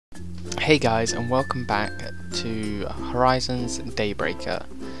Hey guys, and welcome back to Horizon's Daybreaker.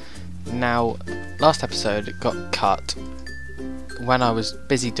 Now, last episode got cut when I was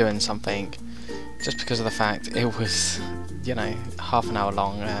busy doing something, just because of the fact it was, half an hour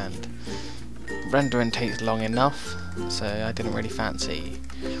long and rendering takes long enough, so I didn't really fancy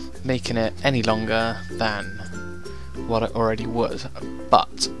making it any longer than what it already was.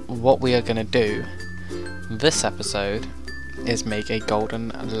 But what we are going to do this episode is make a golden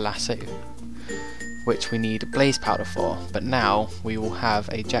lasso, which we need blaze powder for, but now we will have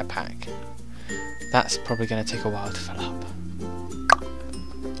a jetpack. That's probably going to take a while to fill up.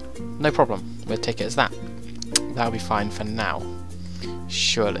 No problem, we'll take it as that. That'll be fine for now.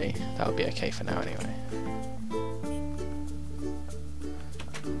 Surely that'll be okay for now anyway.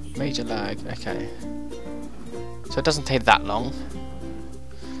 Major lag, okay. So it doesn't take that long.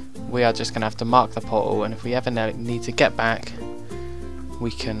 We are just going to have to mark the portal, and if we ever need to get back,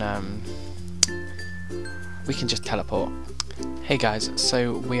 we can just teleport. Hey guys,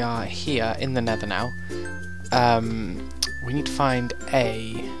 so we are here in the Nether now. We need to find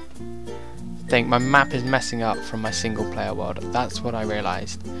a thing. My map is messing up from my single player world. That's what I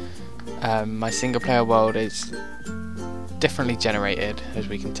realised. My single player world is differently generated, as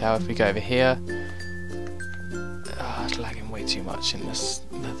we can tell. If we go over here, it's lagging way too much in this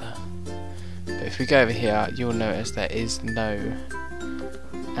Nether. But if we go over here, you'll notice there is no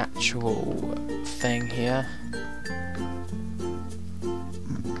actual thing here.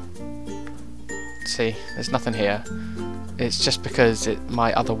 See, there's nothing here. It's just because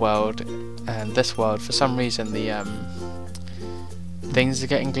my other world and this world, for some reason, the things are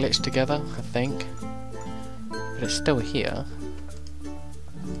getting glitched together, I think. But it's still here.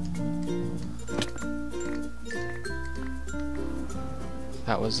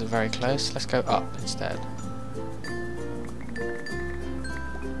 That was very close. Let's go up instead.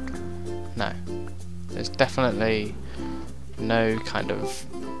 No. There's definitely no kind of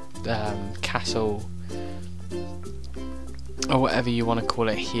castle or whatever you want to call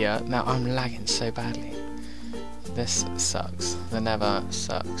it here. Now I'm lagging so badly. This sucks. The Nether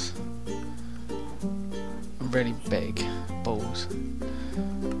sucks. Really big balls.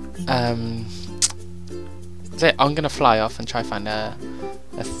 That's it. I'm gonna fly off and try find a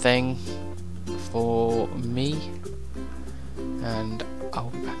thing for me, and I'll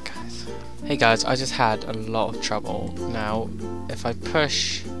be back, guys. Hey guys, I just had a lot of trouble. Now, if I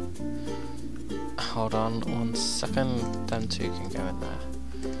push, hold on 1 second, them two can go in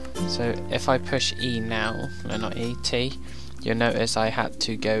there. So if I push E now, no, not E, T, you'll notice I had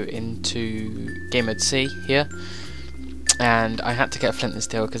to go into game mode C here, and I had to get a flint and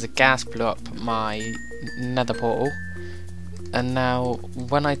steel because the gas blew up my Nether portal. And now,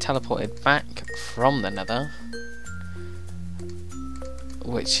 when I teleported back from the Nether,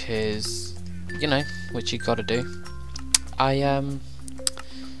 which is, which you gotta do, I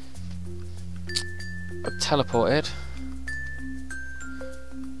teleported.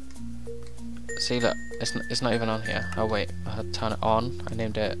 See, look, it's not even on here. Oh wait, I had to turn it on. I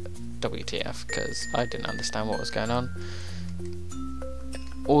named it WTF because I didn't understand what was going on.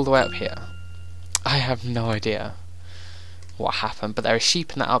 All the way up here. I have no idea what happened, but there are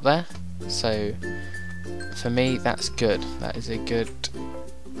sheep in that up there, so for me that's good. That is a good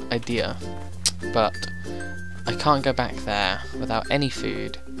idea, but I can't go back there without any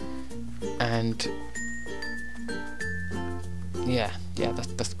food, and yeah,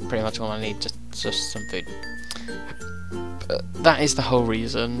 that's pretty much all I need, just some food. But that is the whole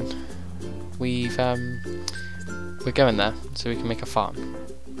reason we're going there, so we can make a farm.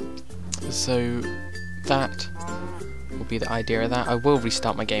 So that will be the idea of that. I will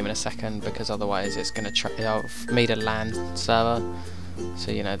restart my game in a second because otherwise it's going to I've made a LAN server,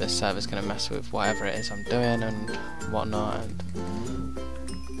 so this server's going to mess with whatever it is I'm doing and whatnot, and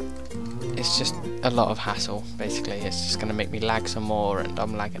it's just a lot of hassle. Basically, it's just going to make me lag some more, and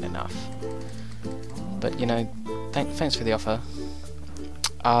I'm lagging enough. But thanks for the offer.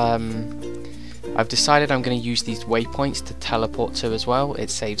 I've decided I'm going to use these waypoints to teleport to as well. It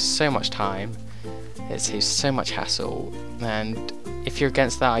saves so much time. It saves so much hassle, and if you're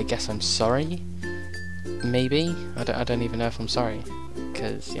against that, I guess I'm sorry. Maybe I don't even know if I'm sorry,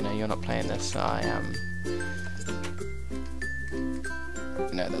 because you're not playing this. So I am.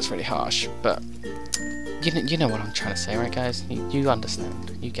 No, that's really harsh, but you know what I'm trying to say, right, guys? You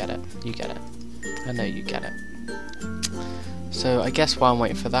understand. You get it. You get it. I know you get it. So I guess while I'm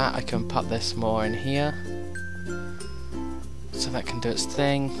waiting for that, I can put this more in here. So that can do its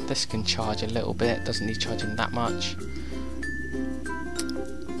thing. This can charge a little bit, doesn't need charging that much.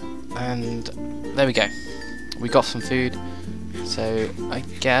 And there we go. We got some food. So I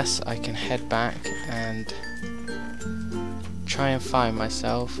guess I can head back and try and find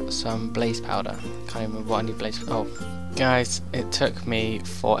myself some blaze powder. Can't even remember what I need blaze. Oh, guys, it took me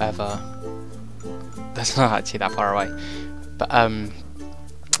forever. That's not actually that far away, but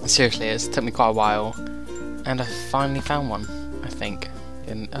seriously, it's took me quite a while, and I finally found one. I think,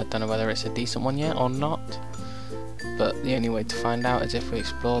 and I don't know whether it's a decent one yet or not. But the only way to find out is if we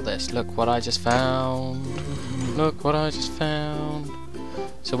explore this. Look what I just found. Look what I just found.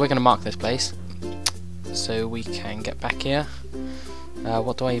 So we're going to mark this place so we can get back here.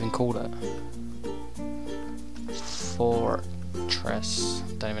 What do I even call it? Fortress.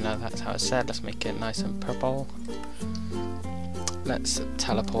 Don't even know if that's how it's said. Let's make it nice and purple. Let's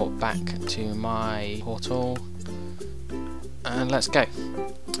teleport back to my portal. And let's go.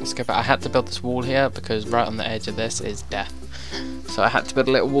 Let's go back. I had to build this wall here because right on the edge of this is death. So I had to build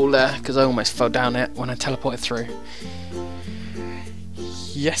a little wall there because I almost fell down it when I teleported through.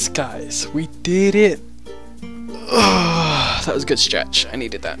 Yes, guys, we did it. Oh, that was a good stretch. I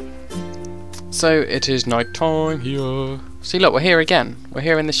needed that. So it is night time here. See, look, we're here again. We're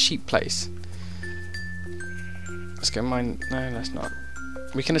here in the sheep place. Let's go mine. No, let's not.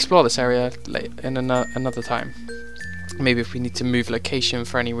 We can explore this area in another time. Maybe if we need to move location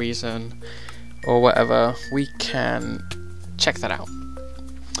for any reason or whatever, we can check that out.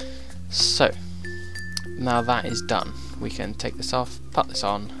 So now that is done, we can take this off, put this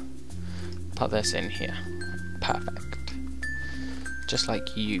on, put this in here. Perfect. Just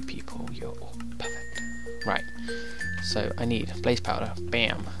like you people, you're all perfect. Right, so I need blaze powder.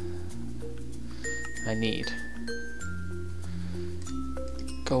 Bam. I need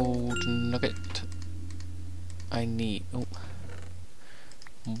gold nugget. I need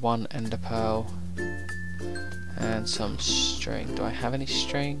one ender pearl and some string. Do I have any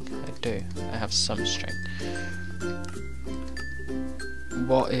string? I do. I have some string.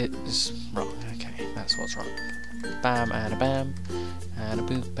 What is wrong? Okay, that's what's wrong. Bam and a bam and a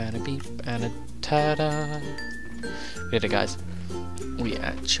boop and a beep and a ta-da. We did it, guys. We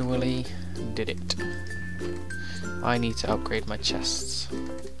actually did it. I need to upgrade my chests.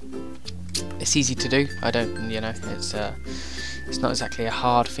 It's easy to do. I don't, you know, it's not exactly a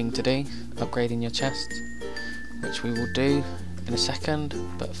hard thing to do, upgrading your chest, which we will do in a second.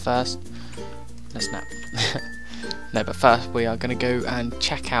 But first, let's nap. No, but first we are going to go and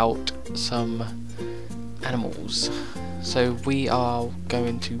check out some animals. So we are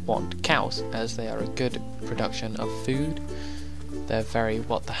going to want cows, as they are a good production of food. They're very.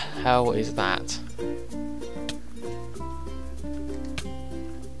 What the hell is that?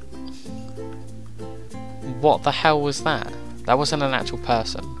 What the hell was that? That wasn't an actual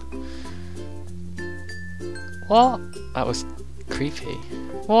person. What? That was creepy.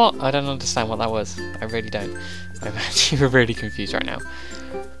 What? I don't understand what that was. I really don't. I'm actually really confused right now.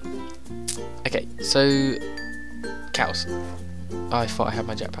 Okay, so cows. I thought I had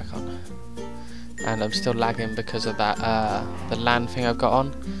my jetpack on, and I'm still lagging because of that the land thing I've got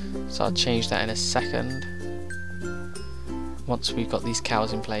on. So I'll change that in a second once we've got these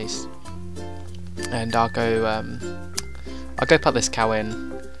cows in place. And I'll go put this cow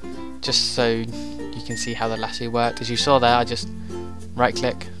in just so you can see how the lasso worked. As you saw there, I just right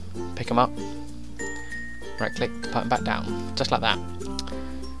click, pick them up, right click to put them back down, just like that.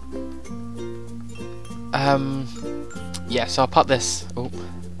 Yeah, so I'll put this. Oh,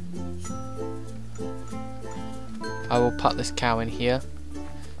 I will put this cow in here.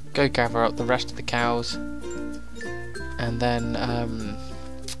 Go gather up the rest of the cows, and then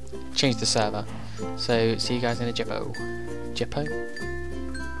change the server. So, see you guys in a jippo. Jippo?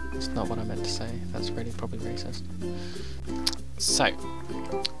 That's not what I meant to say. That's really probably racist. So,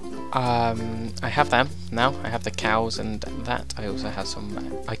 I have them now. I have the cows and that. I also have some.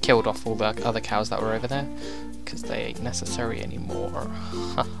 I killed off all the other cows that were over there because they ain't necessary anymore.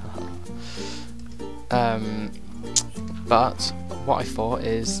 But what I thought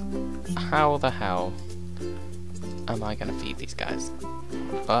is, how the hell am I going to feed these guys?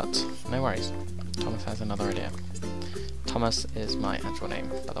 But no worries. Thomas has another idea. Thomas is my actual name,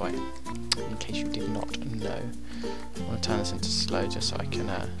 by the way, in case you did not know. I want to turn this into slow just so I can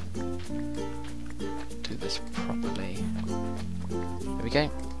do this properly. There we go.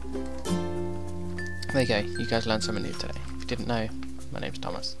 There you go. You guys learned something new today. If you didn't know, my name's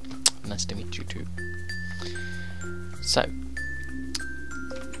Thomas. Nice to meet you too. So,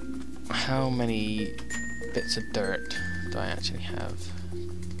 how many bits of dirt do I actually have?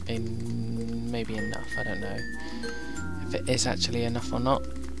 Maybe enough, I don't know if it is actually enough or not,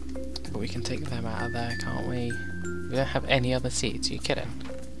 but we can take them out of there, can't we? We don't have any other seeds, are you kidding?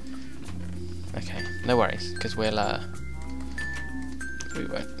 Okay, no worries, because we'll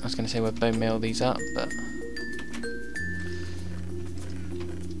we won't. I was going to say we'll bone meal these up, but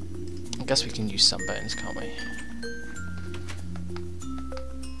I guess we can use some bones, can't we?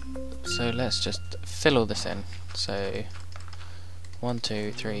 So let's just fill all this in. So 1,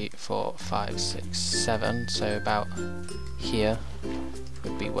 2, 3, 4, 5, 6, 7. So about here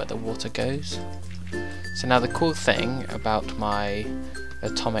would be where the water goes. So now the cool thing about my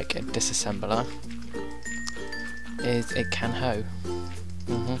atomic disassembler is it can hoe.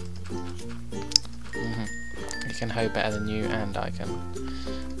 It can hoe better than you and I can,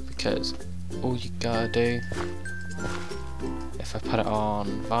 because all you gotta do, if I put it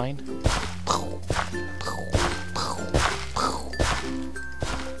on Vine,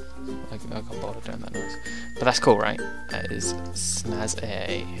 I got bored of doing that noise, but that's cool, right? That is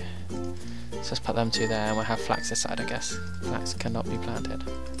snazzy. So let's put them two there, and we'll have flax this side, I guess. Flax cannot be planted.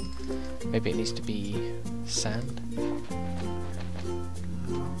 Maybe it needs to be sand.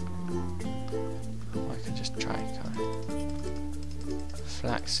 I can just try, can't I?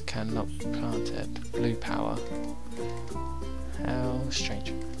 Flax cannot be planted. Blue power. How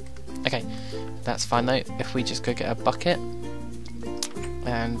strange. Okay, that's fine though. If we just go get a bucket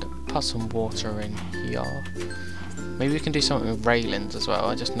and put some water in here. Maybe we can do something with railings as well.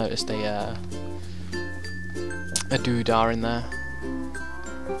 I just noticed a doodah in there.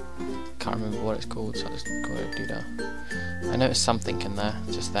 Can't remember what it's called, so I just call it a doodah. I noticed something in there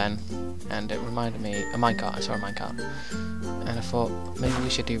just then, and it reminded me a minecart. I saw a minecart, and I thought maybe we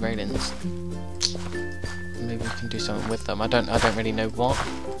should do railings. Maybe we can do something with them. I don't really know what,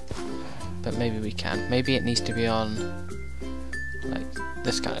 but maybe we can. Maybe it needs to be on like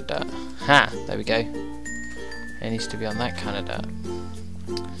this kind of dirt. Ha! There we go. It needs to be on that kind of dirt.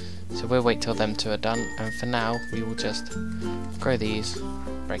 So we'll wait till them two are done, and for now we will just grow these,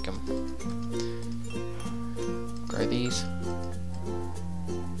 break them, grow these.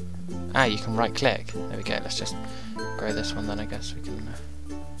 Ah, you can right click. There we go. Let's just grow this one then. I guess we can.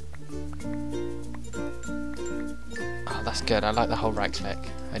 Oh, that's good. I like the whole right click.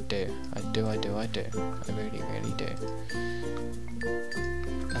 I do. I really, really do.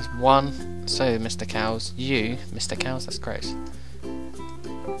 There's one. So, Mr. Cows, you, Mr. Cows, that's gross.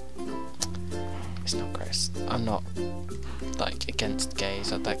 It's not gross. I'm not, like, against gays.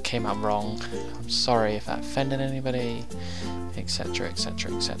 That came out wrong. I'm sorry if that offended anybody, etc.,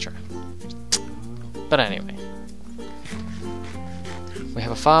 etc., etc. But anyway, we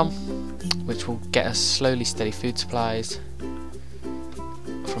have a farm, which will get us slowly steady food supplies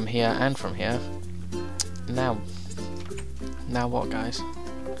from here and from here. Now what, guys?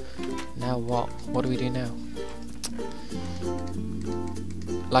 Now what? What do we do now?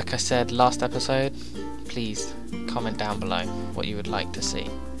 Like I said last episode, please comment down below what you would like to see,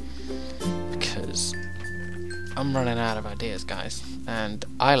 because I'm running out of ideas, guys, and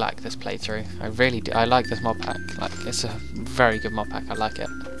I like this playthrough. I really do. I like this mod pack. Like, it's a very good mod pack. I like it.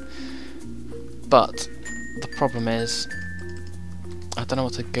 But the problem is, I don't know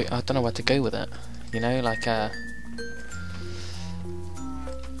what to go. I don't know where to go with it. You know, like I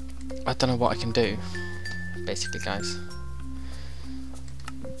don't know what I can do, basically, guys.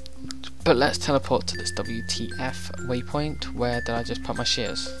 But let's teleport to this WTF waypoint. Where did I just put my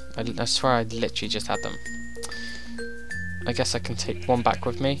shears? I swear I literally just had them. I guess I can take one back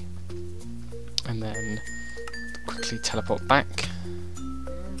with me, and then quickly teleport back.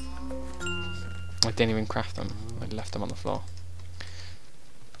 I didn't even craft them. I left them on the floor.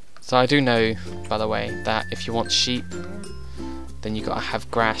 So I do know, by the way, that if you want sheep, then you gotta have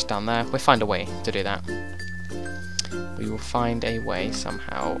grass down there. We'll find a way to do that. We will find a way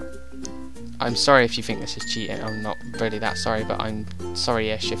somehow. I'm sorry if you think this is cheating. I'm not really that sorry, but I'm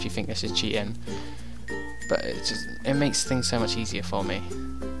sorry-ish if you think this is cheating. But it makes things so much easier for me.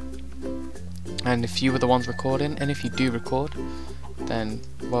 And if you were the ones recording, and if you do record, then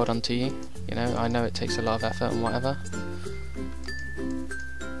well done to you. You know, I know it takes a lot of effort and whatever.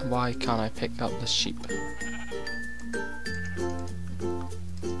 Why can't I pick up the sheep?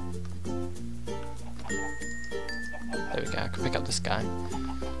 There we go, I can pick up this guy.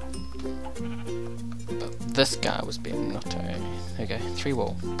 But this guy was being nutty. There we go, 3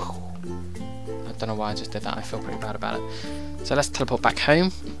 wool. I don't know why I just did that, I feel pretty bad about it. So let's teleport back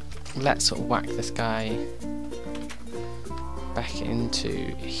home. Let's whack this guy back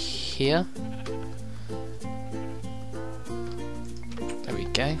into here. There we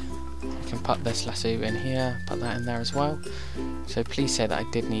go. I can put this lasso in here, put that in there as well. So please say that I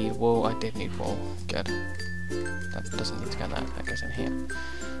did need wool. I did need wool. Good. That doesn't need to go in there. That goes in here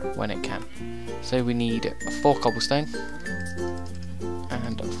when it can. So we need 4 cobblestone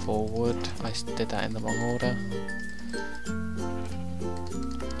and 4 wood. I did that in the wrong order.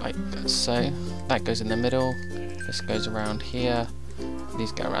 like so. That goes in the middle, this goes around here,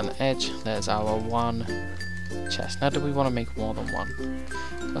 these go around the edge. There's our one chest. Now do we want to make more than one?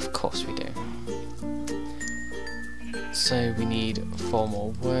 Of course we do. So we need 4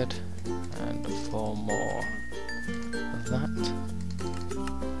 more wood and 4 more of that.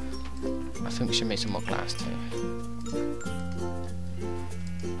 I think we should make some more glass too.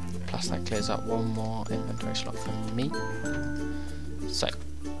 Plus that clears up 1 more inventory slot for me. So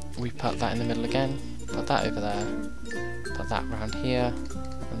we put that in the middle again, put that over there, put that round here,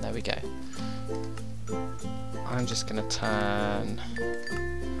 and there we go. I'm just going to turn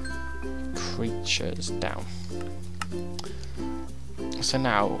creatures down. So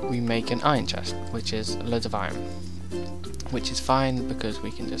now we make an iron chest, which is loads of iron. Which is fine because we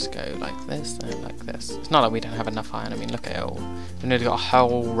can just go like this and like this. It's not like we don't have enough iron. I mean, look at it all. We've nearly got a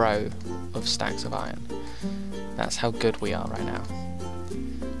whole row of stacks of iron. That's how good we are right now.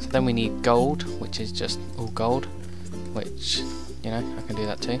 So then we need gold, which is just all gold, which, you know, I can do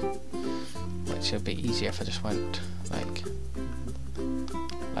that too. Which would be easier if I just went like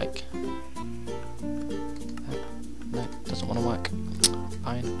no, doesn't want to work.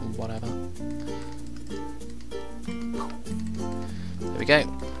 Fine, whatever. There we go.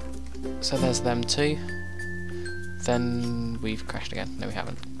 So there's them two. Then we've crashed again. No, we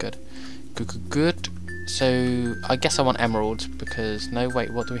haven't. Good. Good, good, good. So I guess I want emeralds because no,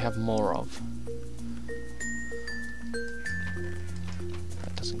 wait, what do we have more of?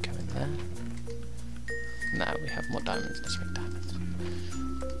 That doesn't go in there. No, we have more diamonds. Let's make diamonds.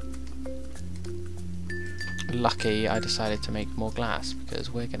 Lucky I decided to make more glass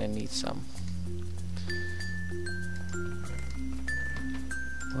because we're going to need some.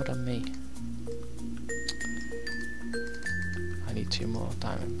 What on me? I need 2 more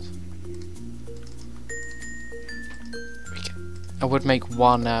diamonds. I would make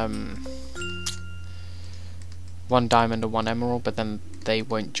one diamond and 1 emerald, but then they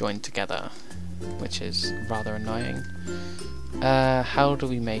won't join together, which is rather annoying. How do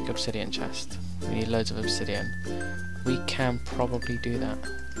we make obsidian chest? We need loads of obsidian. We can probably do that.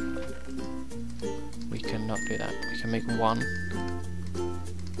 We cannot do that. We can make 1.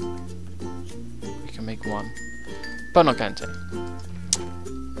 We can make 1, but I'm not going to.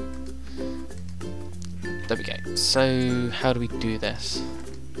 There we go. So how do we do this?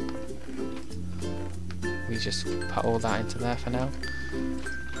 We just put all that into there for now.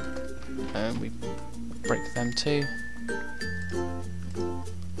 And we break them too.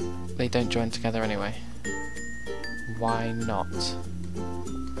 They don't join together anyway. Why not?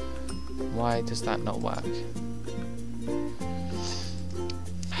 Why does that not work?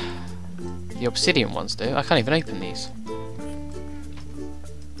 The obsidian ones do. I can't even open these.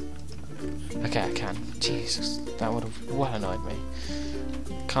 Okay, I can. Jesus, that would have well annoyed me.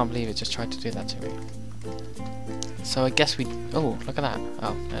 Can't believe it just tried to do that to me. So I guess we... Oh, look at that.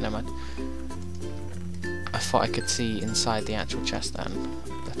 Oh, no, never mind. I thought I could see inside the actual chest then.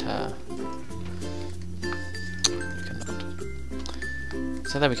 But, you cannot.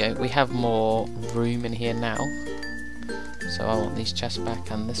 So there we go. We have more room in here now. So I want these chests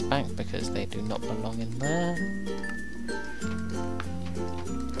back and this back because they do not belong in there.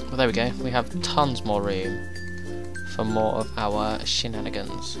 Well, there we go. We have tons more room for more of our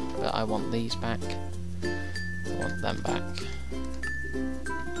shenanigans. But I want these back. I want them back.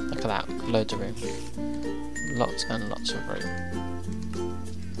 Look at that. Loads of room. Lots and lots of room.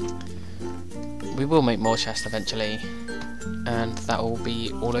 We will make more chests eventually. And that will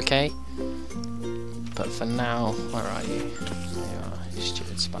be all okay. But for now, where are you? There you are, you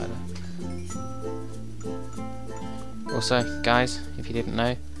stupid spider. Also, guys, if you didn't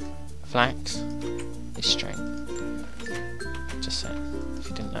know, flax is string. Just saying, if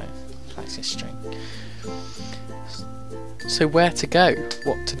you didn't know, flax is string. So where to go?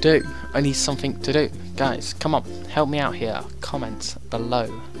 What to do? I need something to do. Guys, come on, help me out here. Comment below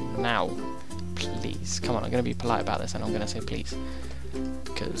now, please. Come on, I'm going to be polite about this and I'm going to say please.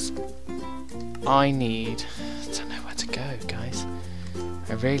 Because I need to know where to go, guys.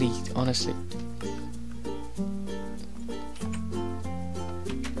 I really, honestly...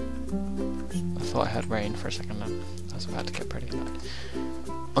 I thought I heard rain for a second then. I was about to get pretty annoyed.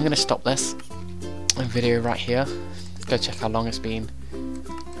 I'm going to stop this video right here. Go check how long it's been. And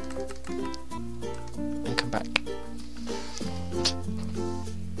come back.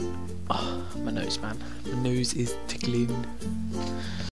 Oh, my nose, man. My nose is tickling.